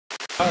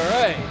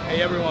Alright,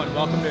 hey everyone,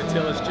 welcome to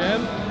Attila's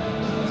Gym.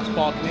 This is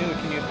Kanu with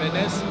Kanu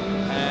Fitness,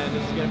 and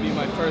this is going to be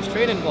my first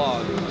training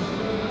vlog.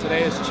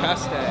 Today is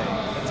chest day.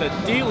 It's a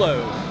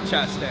deload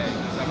chest day.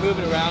 I'm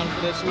moving around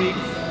for this week,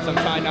 so I'm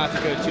trying not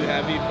to go too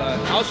heavy, but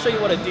I'll show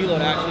you what a deload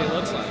actually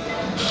looks like.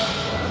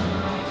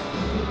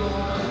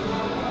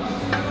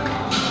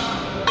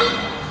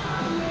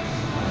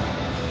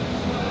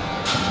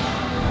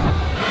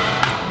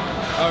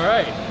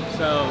 Alright,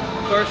 so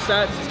first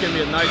set is going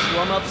to be a nice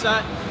warm-up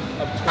set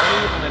of 20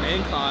 on an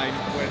incline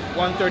with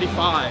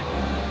 135.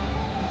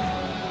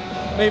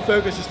 Main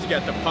focus is to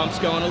get the pumps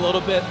going a little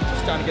bit,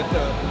 just trying to get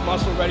the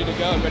muscle ready to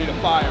go and ready to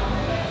fire.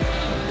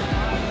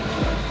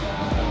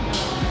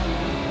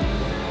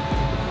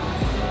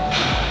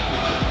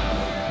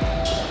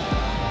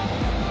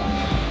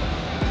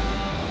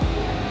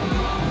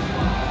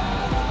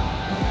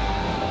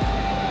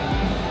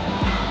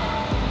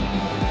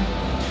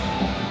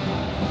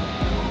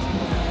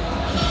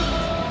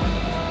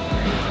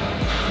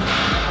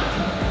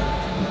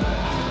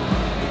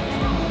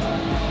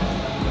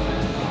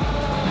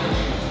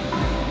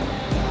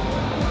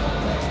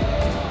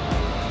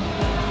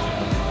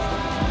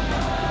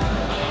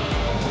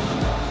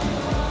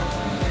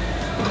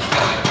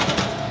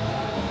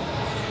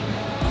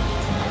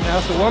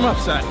 That's the warm-up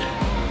set.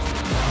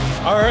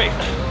 All right,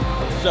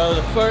 so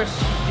the first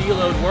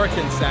deload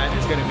working set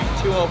is gonna be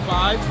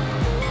 205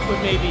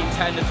 with maybe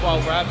 10 to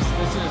 12 reps.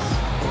 This is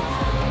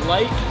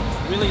light,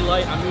 really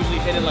light. I'm usually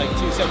hitting like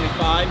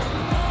 275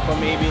 for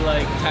maybe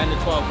like 10 to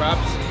 12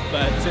 reps.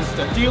 But since it's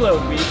a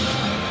deload week,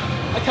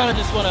 I kind of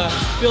just wanna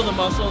feel the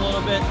muscle a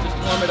little bit, just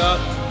warm it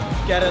up,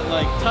 get it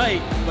like tight,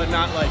 but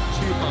not like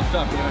too pumped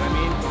up, you know what I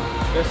mean?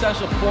 The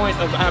essential point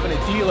of having a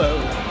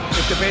deload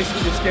is to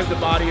basically just give the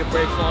body a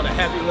break from all the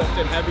heavy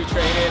lifting, heavy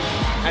training,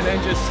 and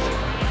then just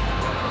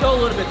go a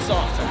little bit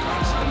soft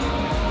sometimes.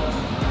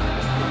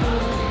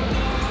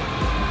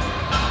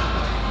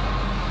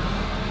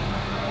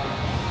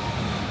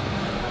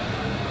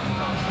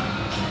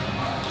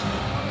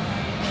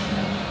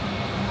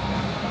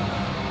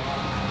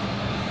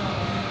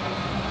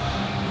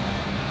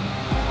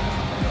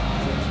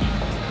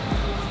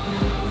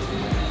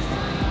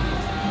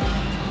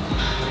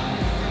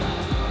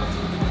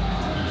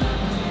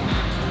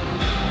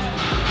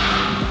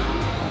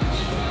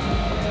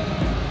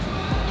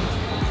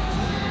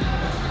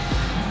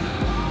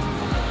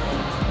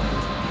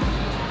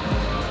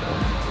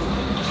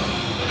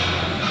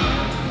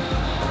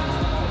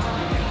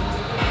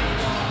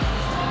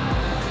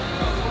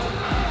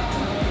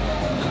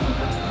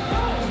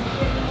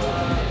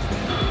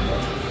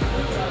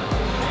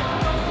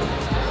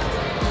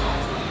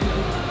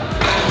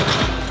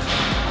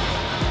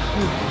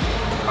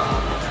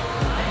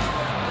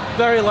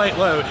 Very light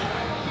load.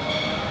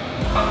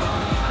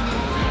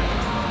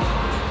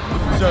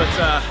 So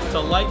it's a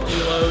light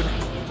deload.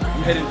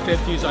 I'm hitting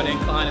 50s on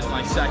incline as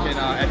my second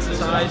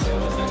exercise. It's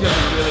gonna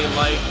be really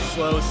light,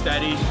 slow,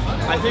 steady.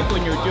 I think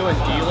when you're doing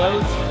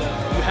deloads,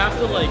 you have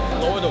to like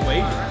lower the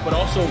weight, but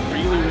also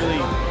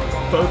really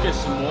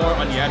focus more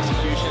on the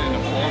execution and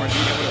the form and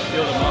being able to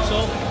feel the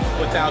muscle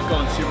without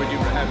going super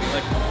duper heavy.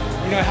 Like,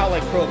 you know how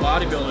like pro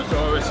bodybuilders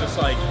are always just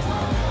like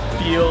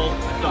feel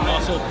the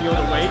muscle, feel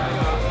the weight.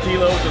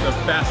 Deloads are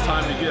the best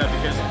time to do that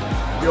because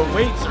your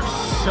weights are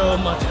so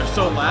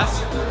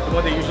less than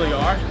what they usually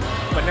are,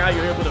 but now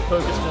you're able to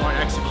focus more on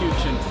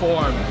execution,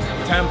 form,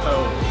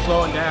 tempo,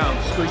 slowing down,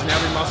 squeezing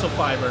every muscle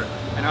fiber,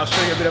 and I'll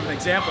show you a bit of an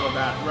example of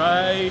that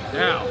right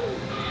now.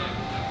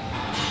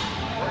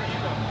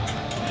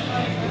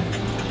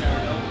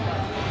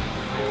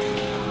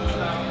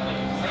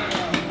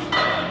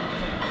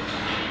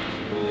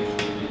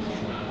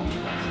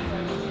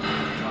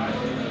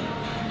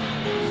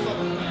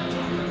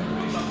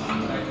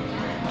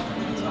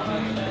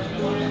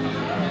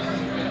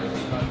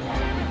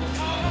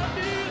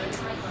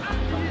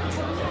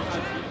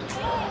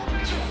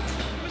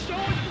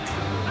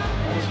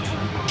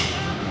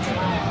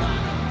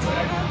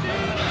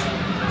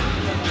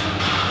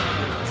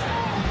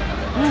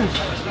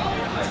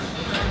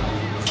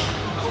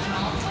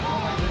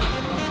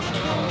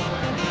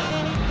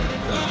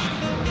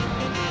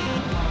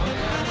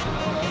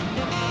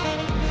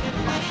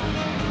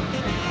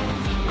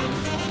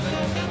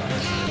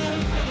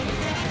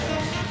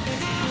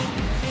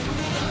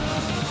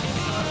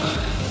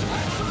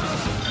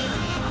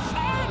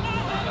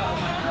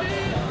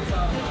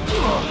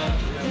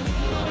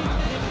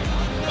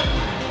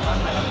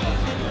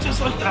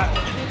 Just like that.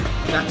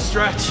 That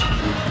stretch.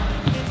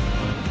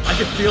 I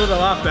could feel it a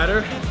lot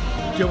better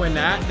doing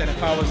that than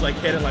if I was like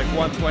hitting like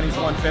 120s,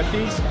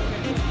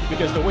 150s,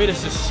 because the weight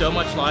is just so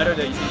much lighter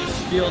that you can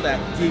just feel that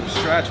deep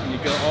stretch when you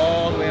go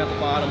all the way at the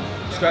bottom,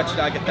 stretch it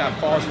out, get that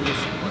pause and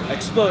just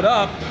explode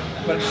up,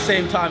 but at the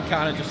same time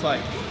kind of just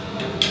like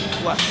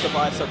flex the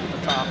bicep at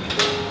the top.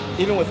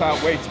 Even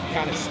without weights, you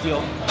kind of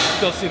still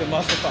see the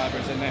muscle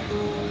fibers in there.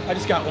 I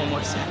just got one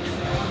more set.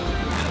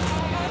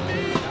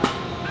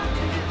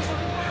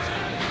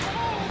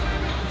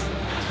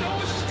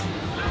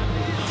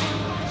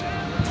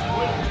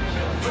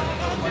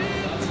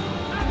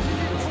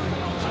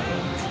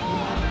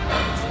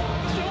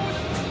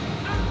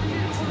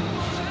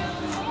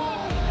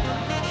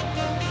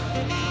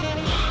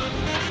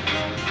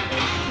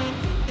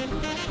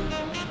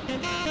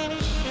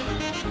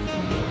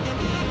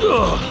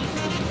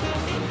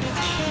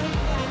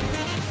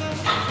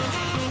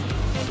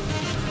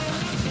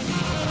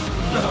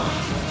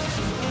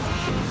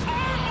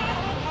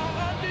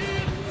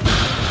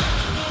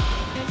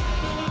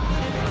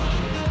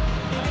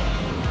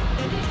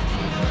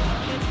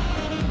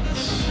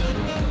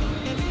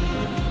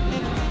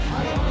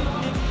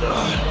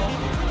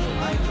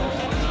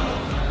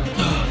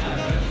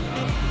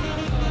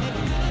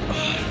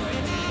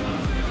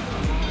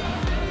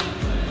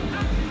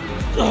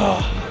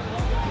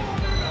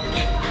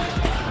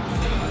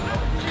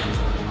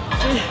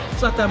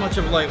 it's not that much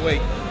of a lightweight.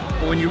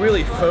 But when you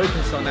really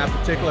focus on that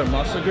particular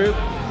muscle group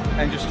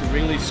and just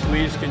really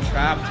squeeze,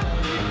 contract,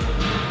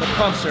 the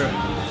pumps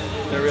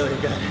they're really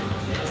good.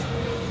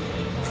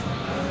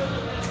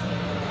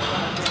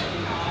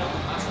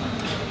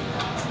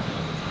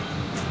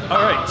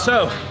 All right,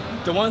 so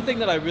the one thing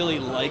that I really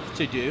like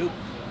to do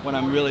when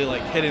I'm really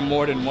like hitting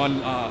more than one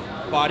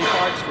body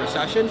parts per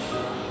session,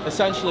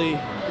 essentially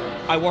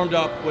I warmed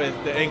up with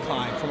the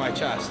incline for my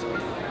chest.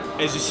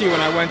 As you see, when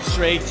I went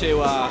straight to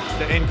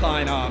the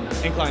incline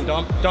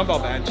dumbbell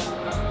bench,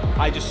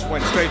 I just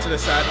went straight to the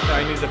set that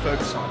I needed to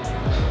focus on.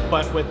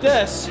 But with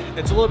this,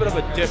 it's a little bit of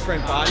a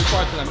different body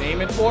part that I'm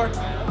aiming for.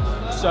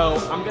 So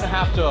I'm gonna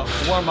have to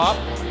warm up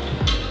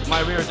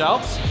my rear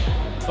delts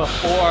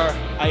before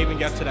I even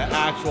get to the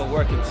actual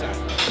working set.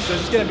 So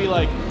it's gonna be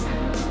like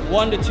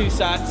 1 to 2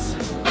 sets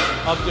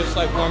of just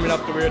like warming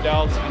up the rear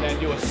delts, and then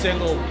do a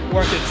single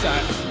working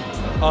set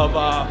of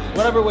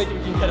whatever weight you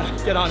can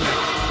get on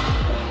there.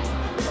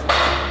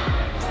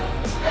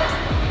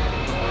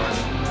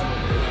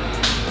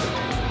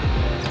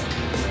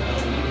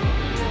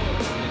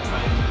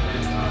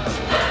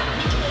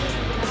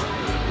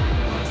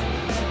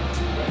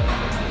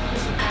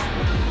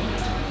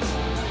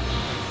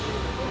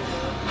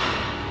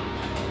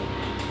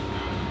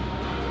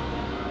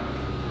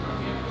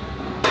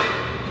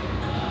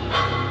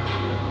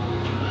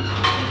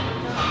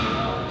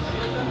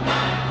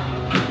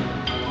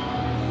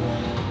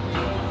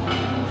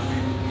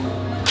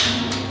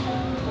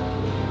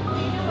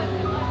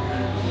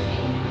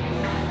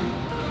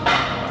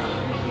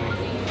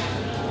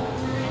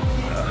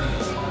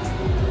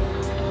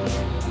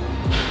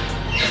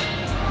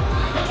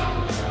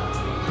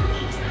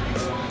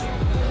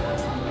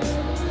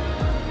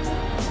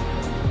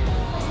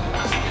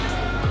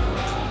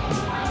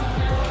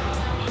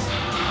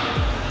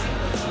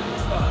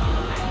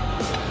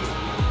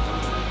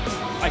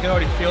 I can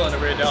already feel in the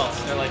rear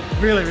delts. They're like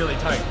really, really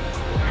tight.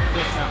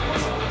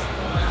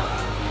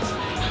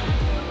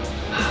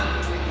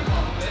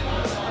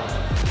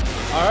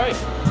 All right,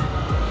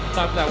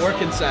 time for that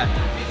working set.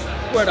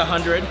 We're at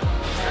 100,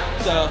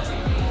 so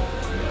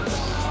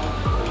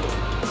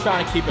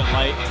trying to keep it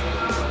light.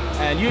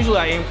 And usually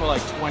I aim for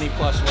like 20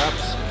 plus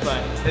reps,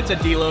 but it's a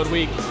deload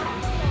week.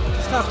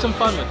 Just have some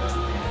fun with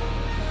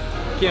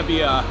it. Can't be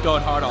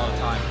going hard all the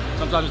time.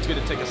 Sometimes it's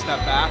good to take a step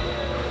back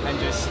and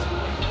just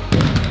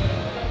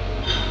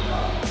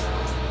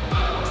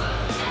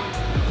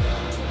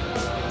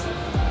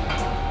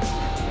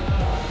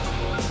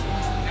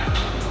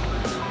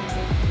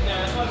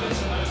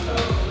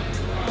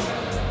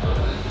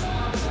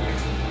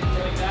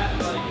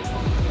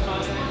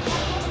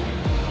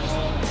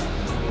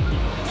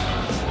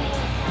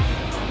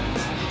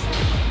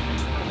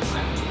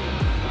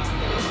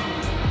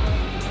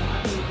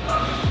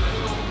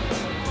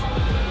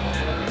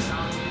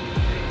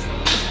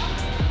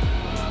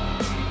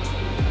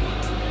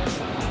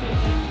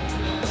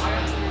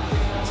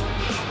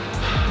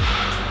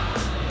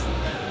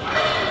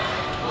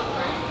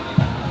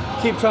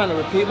keep trying to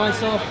repeat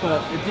myself,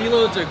 but the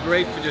deloads are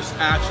great for just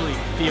actually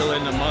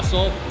feeling the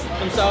muscle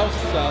themselves.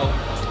 So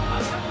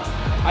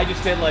I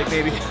just did like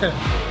maybe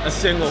a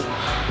single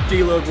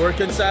deload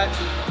working set,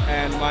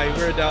 and my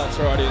rear delts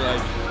are already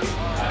like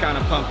kind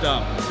of pumped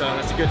up. So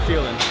that's a good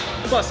feeling.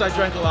 Plus I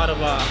drank a lot of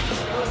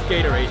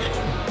Gatorade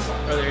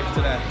earlier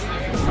today.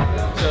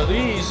 So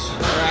these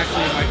are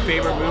actually my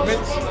favorite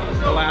movements,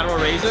 the lateral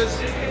raises.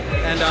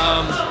 And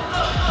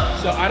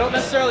so I don't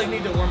necessarily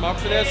need to warm up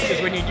for this,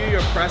 because when you do your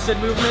press-in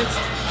movements,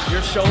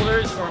 your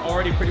shoulders are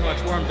already pretty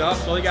much warmed up.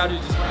 So all you gotta do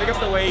is just pick up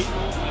the weight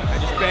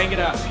and just bang it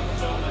up.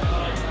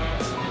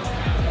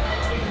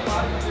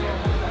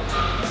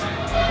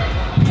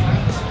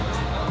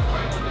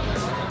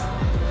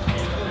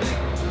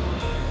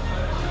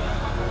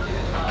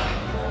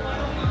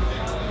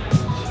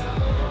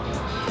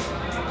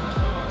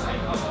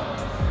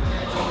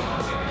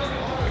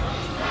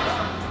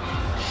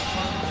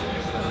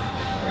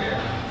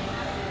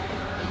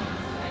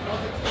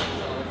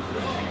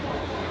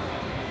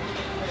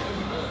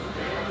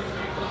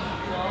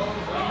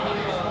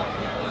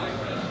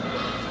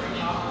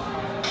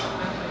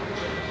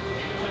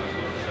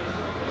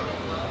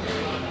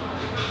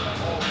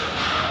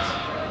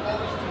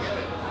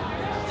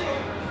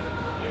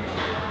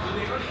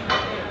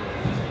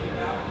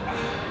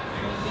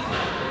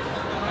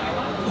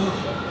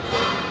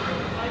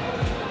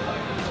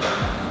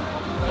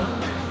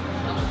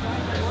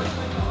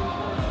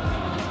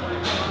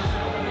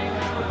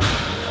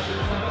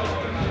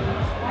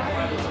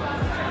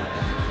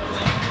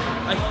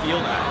 I feel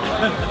that.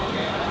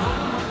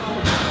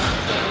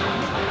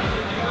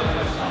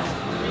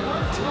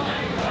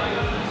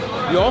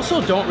 You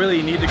also don't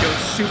really need to go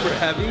super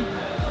heavy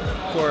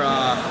for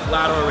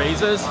lateral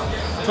raises.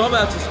 It's all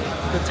about just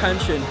the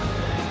tension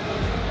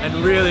and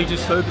really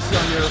just focusing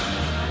on your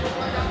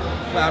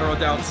lateral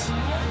delts.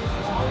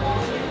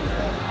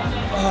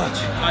 Oh,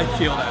 I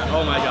feel that.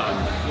 Oh my God.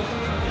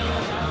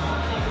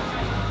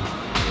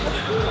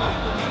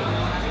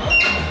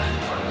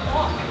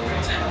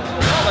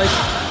 Like,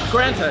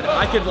 Granted,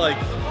 I could like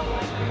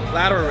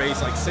lateral raise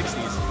like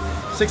 60s,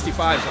 65s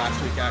last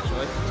week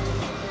actually,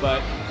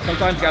 but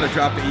sometimes you gotta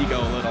drop the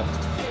ego a little.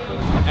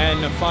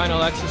 And the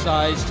final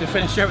exercise to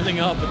finish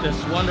everything up with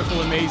this wonderful,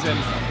 amazing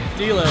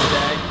deload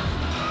day,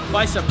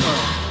 bicep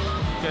curls,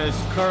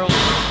 because curls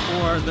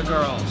for the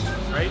girls,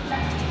 right?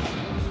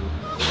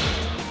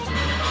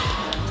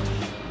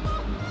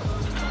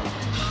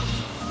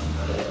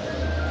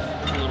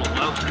 A little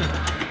low.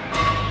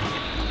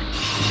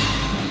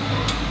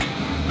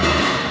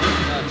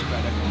 That's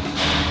better.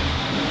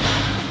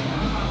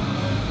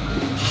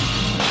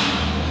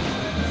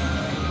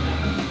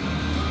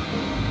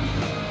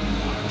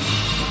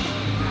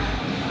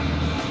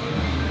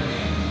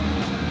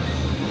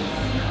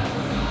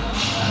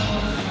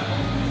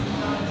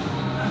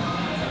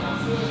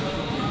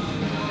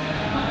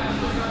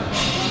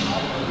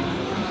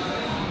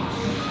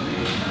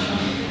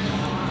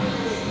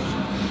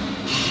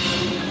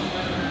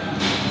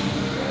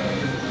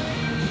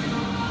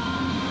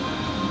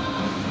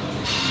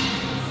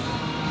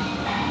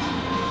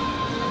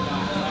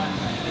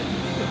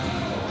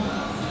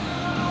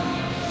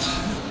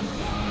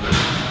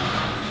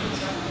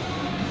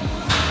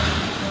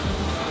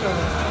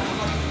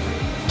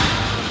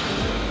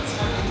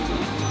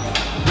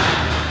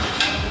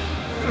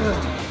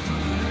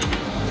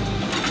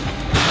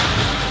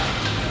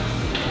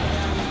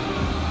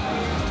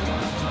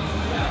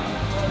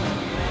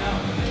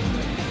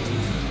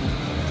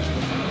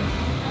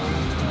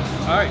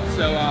 Alright,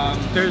 so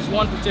there's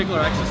one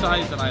particular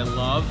exercise that I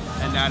love,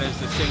 and that is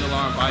the single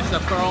arm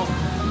bicep curl,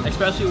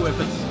 especially if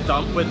it's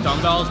with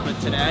dumbbells, but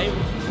today,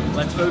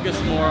 let's focus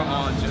more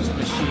on just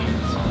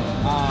machines.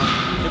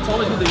 It's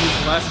always good to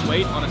use less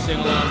weight on a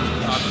single arm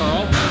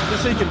curl,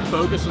 just so you can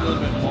focus a little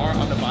bit more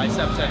on the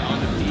biceps and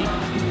on the peak.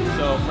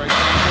 So for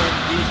example,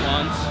 these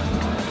ones,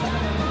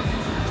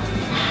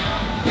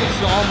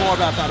 it's all more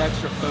about that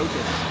extra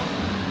focus.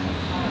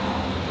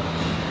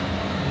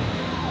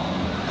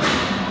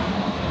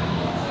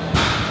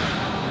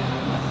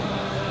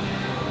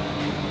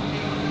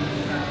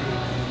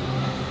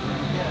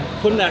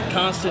 Putting that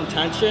constant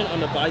tension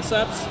on the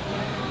biceps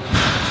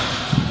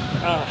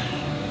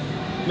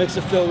makes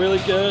it feel really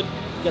good.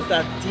 Get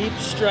that deep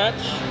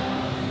stretch.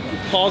 You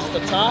pause at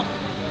the top.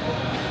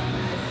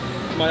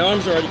 My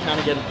arms are already kind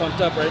of getting pumped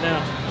up right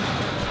now,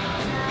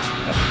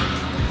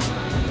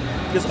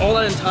 because all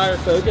that entire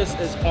focus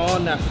is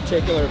on that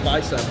particular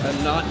bicep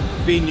and not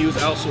being used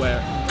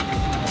elsewhere.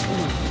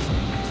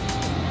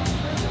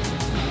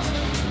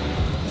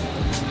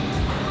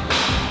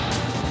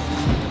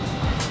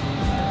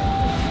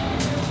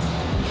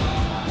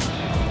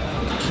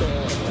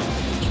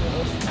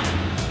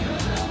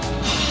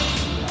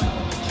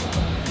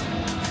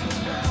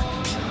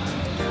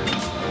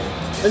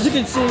 As you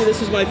can see,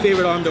 this is my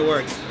favorite arm to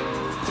work.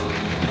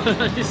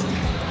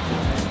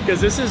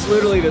 Because this is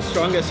literally the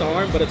strongest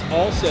arm, but it's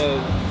also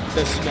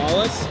the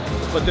smallest.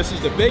 But this is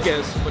the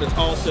biggest, but it's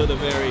also the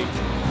the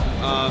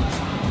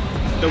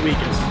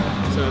weakest.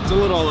 So it's a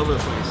little all over the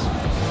place.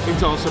 We can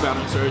tell us about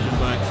insertion,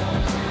 but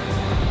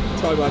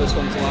let's talk about this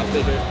one's a lot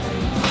bigger.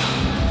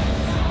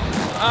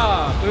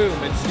 Ah,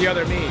 boom, it's the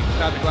other me,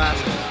 without the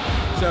glasses.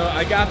 So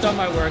I got done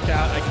my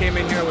workout. I came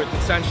in here with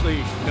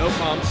essentially no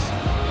pumps.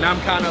 Now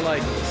I'm kind of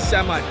like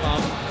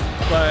semi-pumped,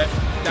 but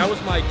that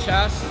was my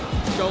chest,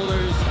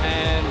 shoulders,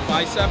 and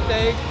bicep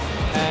day,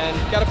 and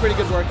got a pretty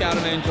good workout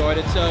and I enjoyed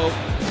it. So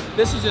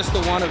this is just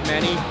the one of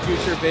many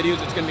future videos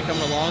that's going to be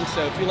coming along.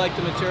 So if you like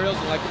the materials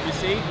and like what you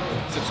see,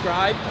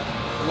 subscribe,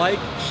 like,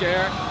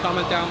 share,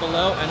 comment down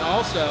below, and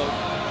also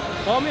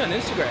follow me on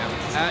Instagram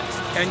at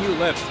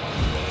Kanulift,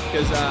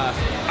 because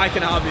I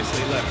can obviously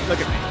lift. Look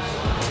at me.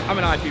 I'm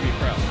an IPB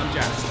pro. I'm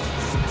jazzed.